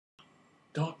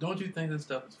Don't you think this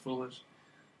stuff is foolish?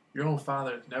 Your own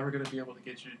father is never going to be able to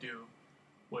get you to do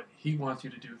what he wants you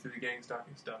to do through the gang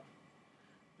stalking stuff.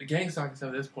 The gang stalking stuff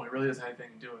at this point really doesn't have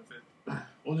anything to do with it.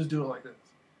 We'll just do it like this.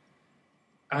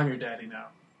 I'm your daddy now.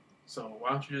 So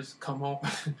why don't you just come home?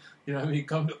 You know what I mean?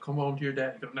 Come home to your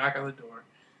daddy. Go knock on the door.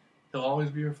 He'll always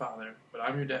be your father, but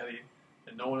I'm your daddy,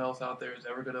 and no one else out there is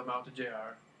ever going to amount to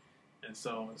JR. And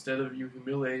so instead of you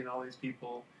humiliating all these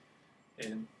people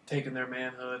and taking their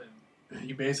manhood, and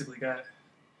you're basically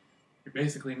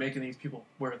making these people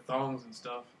wear thongs and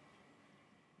stuff,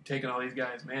 you're taking all these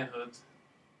guys' manhoods,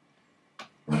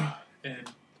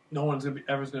 and no one's ever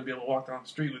going to be able to walk down the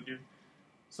street with you.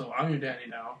 So I'm your daddy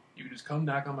now. You can just come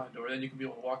knock on my door, then you can be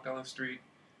able to walk down the street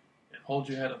and hold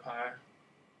your head up high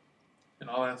and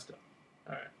all that stuff.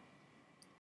 All right.